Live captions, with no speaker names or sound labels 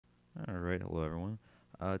Alright, hello everyone.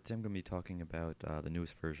 Today I'm going to be talking about the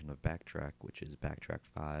newest version of Backtrack, which is Backtrack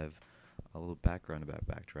 5. A little background about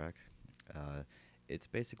Backtrack. Uh, it's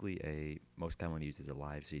basically most commonly used as a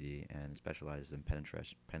live CD and specializes in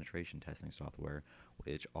penetration testing software,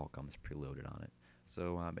 which all comes preloaded on it.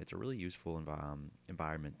 So it's a really useful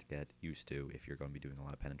environment to get used to if you're going to be doing a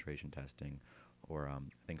lot of penetration testing or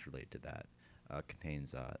things related to that.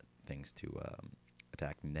 Contains things to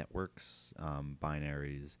attack networks,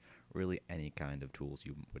 binaries, really any kind of tools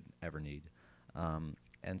you would ever need.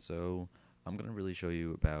 And so I'm going to really show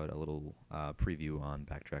you about a little preview on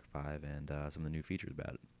Backtrack 5 and some of the new features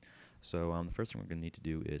about it. So the first thing we're going to need to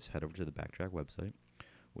do is head over to the Backtrack website,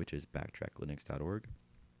 which is backtracklinux.org.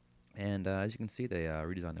 And as you can see, they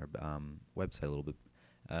redesigned their website a little bit.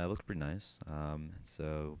 It looks pretty nice.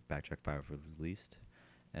 So Backtrack 5 was released.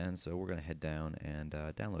 And so we're going to head down and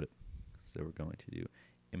download it. So we're going to do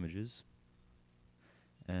images.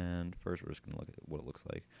 And first we're just going to look at what it looks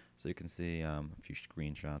like. So you can see a few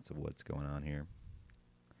screenshots of what's going on here.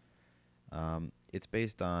 It's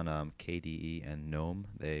based on KDE and GNOME.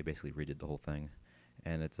 They basically redid the whole thing.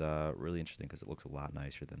 And it's really interesting because it looks a lot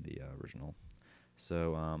nicer than the original.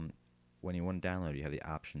 So when you want to download it, you have the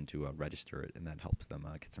option to register it, and that helps them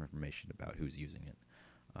get some information about who's using it.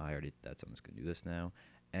 I already did that, so I'm just going to do this now.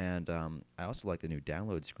 And I also like the new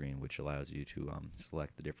download screen, which allows you to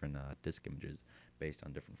select the different disk images based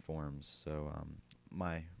on different forms. So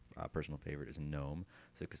my personal favorite is GNOME,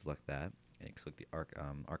 so you can select that, and you can select the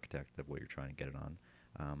architect of what you're trying to get it on.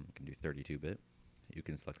 You can do 32-bit. You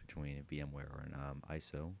can select between a VMware or an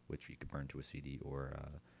ISO, which you can burn to a CD or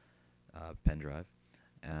pen drive.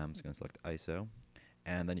 I'm just going to select ISO.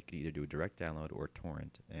 And then you can either do a direct download or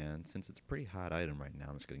torrent. And since it's a pretty hot item right now,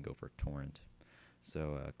 I'm just going to go for torrent.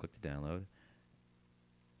 So click to download.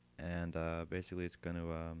 And basically it's going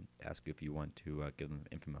to ask you if you want to give them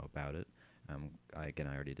info about it. I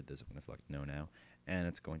already did this. I'm going to select no now. And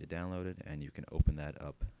it's going to download it, and you can open that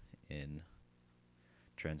up in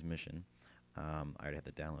transmission. I already have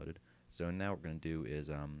that downloaded. So now what we're going to do is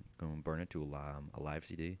go and burn it to a live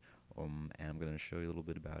CD, and I'm going to show you a little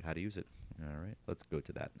bit about how to use it. Alright, let's go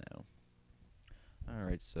to that now.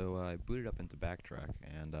 Alright, so I booted up into Backtrack,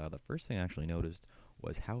 and the first thing I actually noticed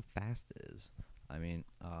was how fast it is. I mean,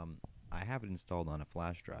 I have it installed on a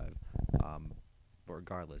flash drive, but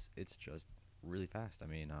regardless, it's just really fast. I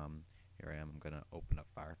mean, here I am, I'm going to open up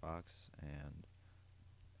Firefox, and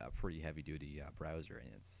a pretty heavy-duty browser,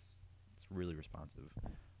 and it's really responsive.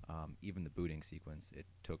 Even the booting sequence, it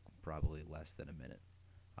took probably less than a minute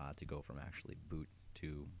to go from actually boot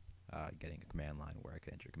to getting a command line where I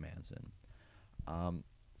can enter commands in.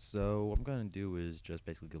 So what I'm going to do is just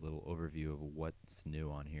basically give a little overview of what's new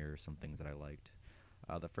on here, some things that I liked.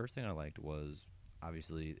 The first thing I liked was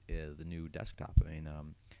obviously the new desktop. I mean,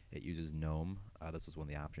 it uses GNOME. This was one of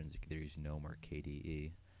the options. You can either use GNOME or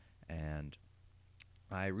KDE. And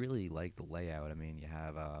I really like the layout. I mean, you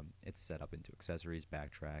have it's set up into accessories,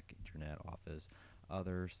 Backtrack, Internet, Office,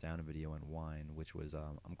 other, sound and video, and Wine, which was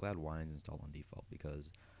I'm glad Wine's installed on default because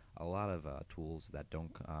a lot of tools that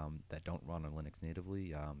don't run on Linux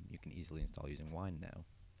natively you can easily install using Wine now.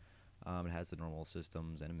 It has the normal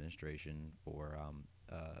systems and administration for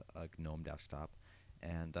a GNOME desktop,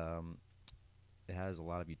 and it has a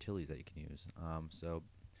lot of utilities that you can use. So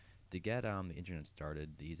to get the internet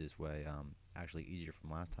started, the easiest way, actually easier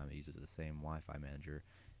from last time, it uses the same Wi-Fi manager,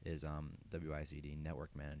 is WICD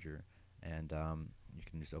Network Manager, and you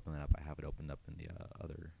can just open that up. I have it opened up in the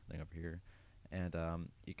other thing over here, and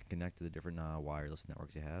you can connect to the different wireless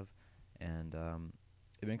networks you have, and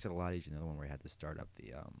it makes it a lot easier than the other one where you had to start up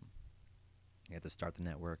the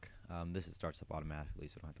network. This starts up automatically,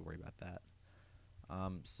 so I don't have to worry about that.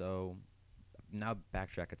 So now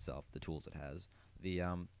Backtrack itself, the tools it has. The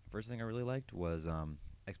first thing I really liked was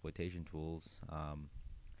exploitation tools,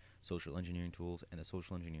 social engineering tools, and the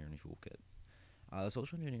Social Engineering Toolkit. The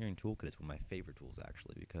Social Engineering Toolkit is one of my favorite tools,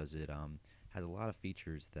 actually, because it has a lot of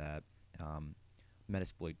features that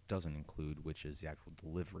Metasploit doesn't include, which is the actual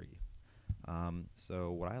delivery.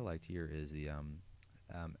 So what I liked here is the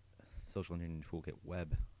Social Engineering Toolkit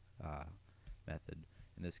web method.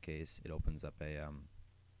 In this case, it opens up a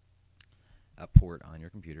port on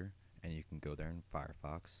your computer, and you can go there in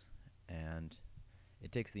Firefox, and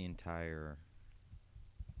it takes the entire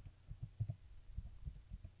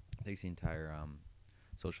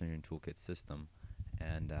Social Engineering Toolkit system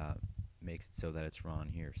and makes it so that it's run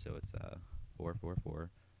here. So it's 44444.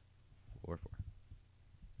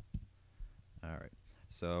 All right.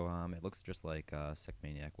 So it looks just like a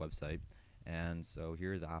SecManiac website. And so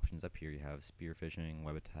here are the options up here. You have spear phishing,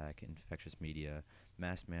 web attack, infectious media,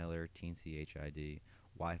 mass mailer, teen CHID,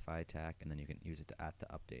 Wi-Fi attack, and then you can use it to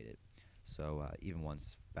update it. So even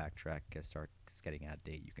once Backtrack starts getting out of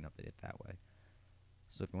date, you can update it that way.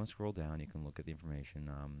 So if you want to scroll down, you can look at the information.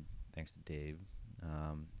 Thanks to Dave.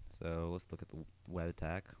 So let's look at the web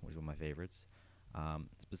attack, which is one of my favorites.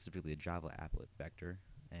 Specifically a Java applet vector,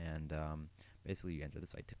 and basically you enter the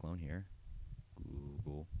site to clone here,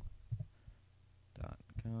 google.com.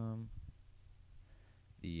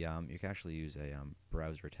 You can actually use a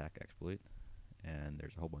browser attack exploit, and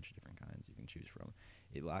there's a whole bunch of different kinds you can choose from.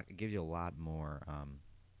 It gives you a lot more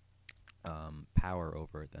power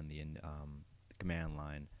over it than the command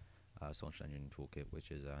line Social Engineer Toolkit,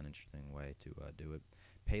 which is an interesting way to do it.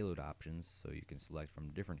 Payload options, so you can select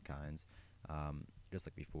from different kinds. Just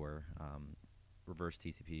like before, reverse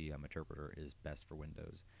TCP interpreter is best for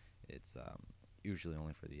Windows. It's usually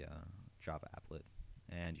only for the Java applet,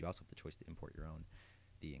 and you also have the choice to import your own.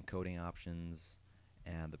 The encoding options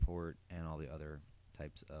and the port and all the other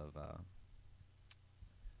types of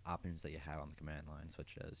options that you have on the command line,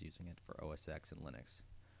 such as using it for OS X and Linux.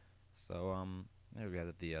 So there we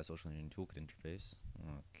have the Social Engineering Toolkit interface.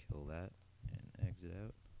 I'll kill that and exit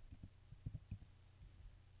out.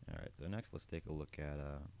 Alright, so next let's take a look at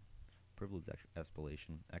privilege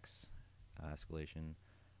escalation.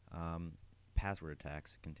 Password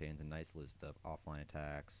attacks. It contains a nice list of offline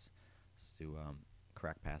attacks to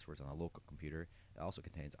crack passwords on a local computer. It also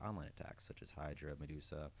contains online attacks such as Hydra,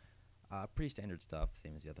 Medusa. Pretty standard stuff,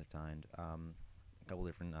 same as the other kind. A couple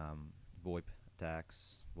different VoIP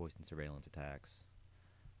attacks, voice and surveillance attacks.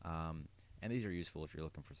 And these are useful if you're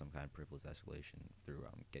looking for some kind of privilege escalation through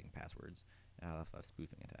getting passwords.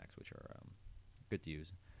 Spoofing attacks, which are good to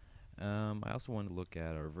use. I also wanted to look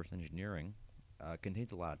at reverse engineering. It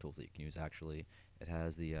contains a lot of tools that you can use, actually. It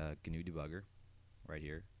has the GNU debugger right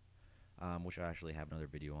here, which I actually have another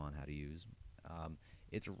video on how to use.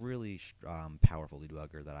 It's a really powerful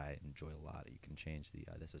debugger that I enjoy a lot. You can change the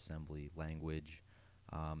disassembly language,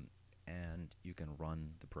 and you can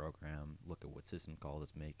run the program, look at what system call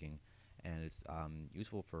it's making, and it's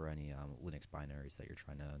useful for any Linux binaries that you're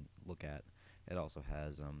trying to look at. It also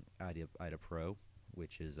has IDA Pro,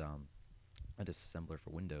 which is a disassembler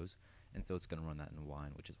for Windows, and so it's going to run that in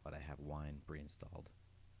Wine, which is why they have Wine pre-installed.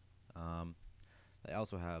 They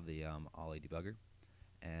also have the Ollie debugger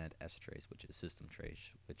and strace, which is system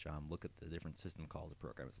trace, which look at the different system calls the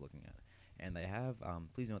program is looking at. And they have,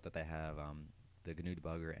 please note that they have the GNU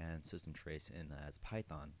debugger and system trace in as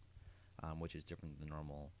Python, which is different than the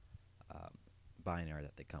normal binary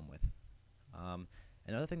that they come with.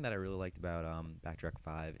 Another thing that I really liked about Backtrack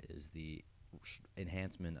 5 is the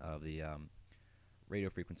enhancement of the radio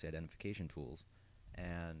frequency identification tools,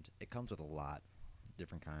 and it comes with a lot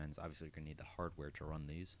different kinds. Obviously you're going to need the hardware to run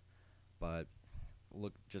these, but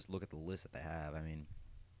just look at the list that they have. I mean,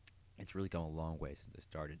 it's really come a long way since they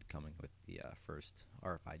started coming with the first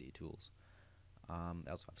RFID tools.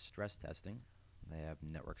 They also have stress testing. They have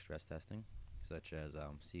network stress testing, such as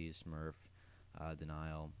Seize, Smurf,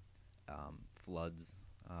 denial, floods.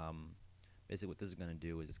 Basically what this is going to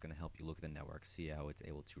do is it's going to help you look at the network, see how it's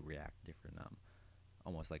able to react to different,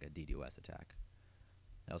 almost like a DDoS attack.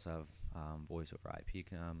 They also have voice over IP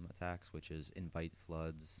attacks, which is invite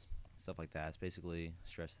floods, stuff like that. It's basically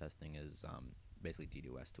stress testing is basically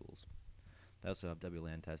DDoS tools. They also have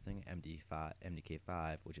WLAN testing,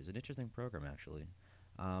 MDK5, which is an interesting program actually.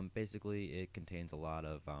 Basically, it contains a lot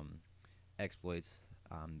of exploits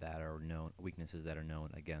that are known, weaknesses that are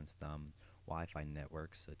known against Wi-Fi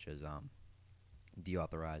networks, such as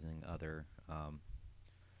deauthorizing other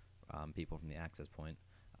people from the access point,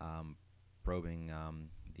 probing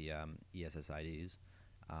the ESSIDs,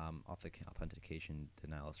 authentication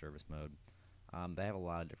denial of service mode. They have a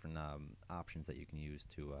lot of different options that you can use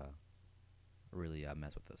to really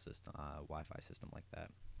mess with the system, Wi-Fi system like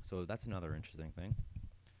that. So that's another interesting thing.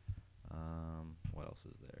 What else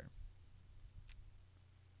is there?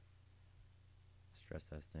 Stress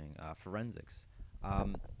testing, forensics. I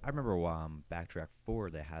remember Backtrack 4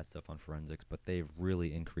 they had stuff on forensics, but they've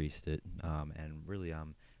really increased it and really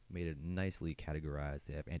made it nicely categorized.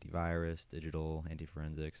 They have antivirus, digital,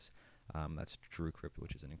 anti-forensics. That's TrueCrypt,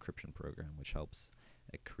 which is an encryption program which helps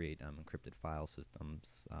create encrypted file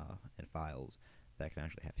systems and files that can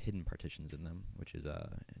actually have hidden partitions in them, which is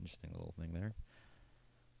an interesting little thing there.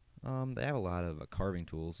 They have a lot of carving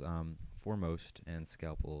tools. Foremost and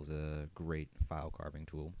Scalpel is a great file carving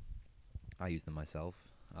tool. I use them myself.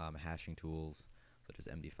 Hashing tools such as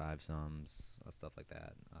MD5 sums, stuff like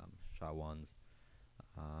that, SHA-1s.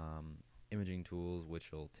 Imaging tools,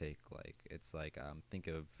 which will take think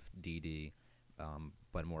of DD,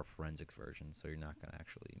 but a more forensics version, so you're not going to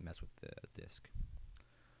actually mess with the disk.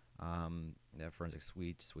 They have forensic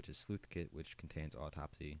suites, which is Sleuthkit, which contains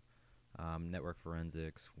autopsy. Network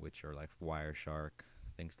forensics, which are like Wireshark,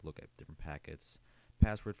 things to look at different packets.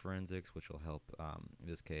 Password forensics, which will help, in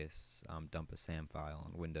this case, dump a SAM file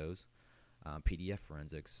on Windows. PDF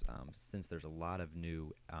forensics, since there's a lot of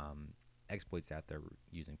new exploits out there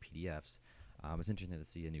using PDFs, it's interesting to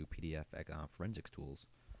see a new PDF forensics tools.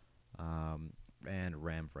 And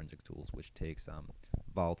RAM forensics tools, which takes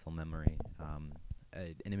volatile memory,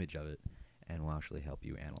 an image of it, and will actually help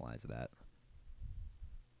you analyze that.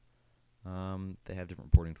 They have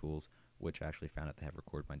different reporting tools, which I actually found out they have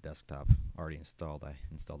Record My Desktop already installed. I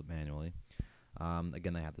installed it manually.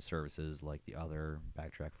 Again, they have the services like the other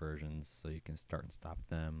Backtrack versions, so you can start and stop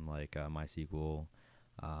them, like MySQL,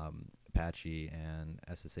 Apache, and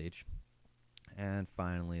SSH. And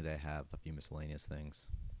finally, they have a few miscellaneous things,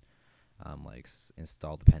 like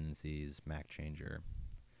install dependencies, Mac Changer.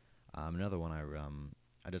 Another one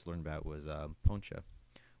I just learned about was Poncha,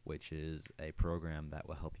 which is a program that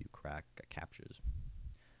will help you crack CAPTCHAs.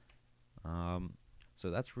 So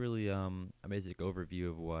that's really a basic overview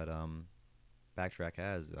of what Backtrack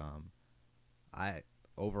has.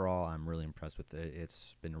 Overall, I'm really impressed with it.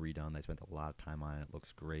 It's been redone. They spent a lot of time on it. It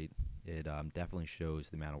looks great. It definitely shows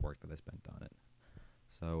the amount of work that they spent on it.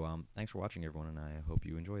 So thanks for watching, everyone, and I hope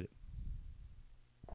you enjoyed it.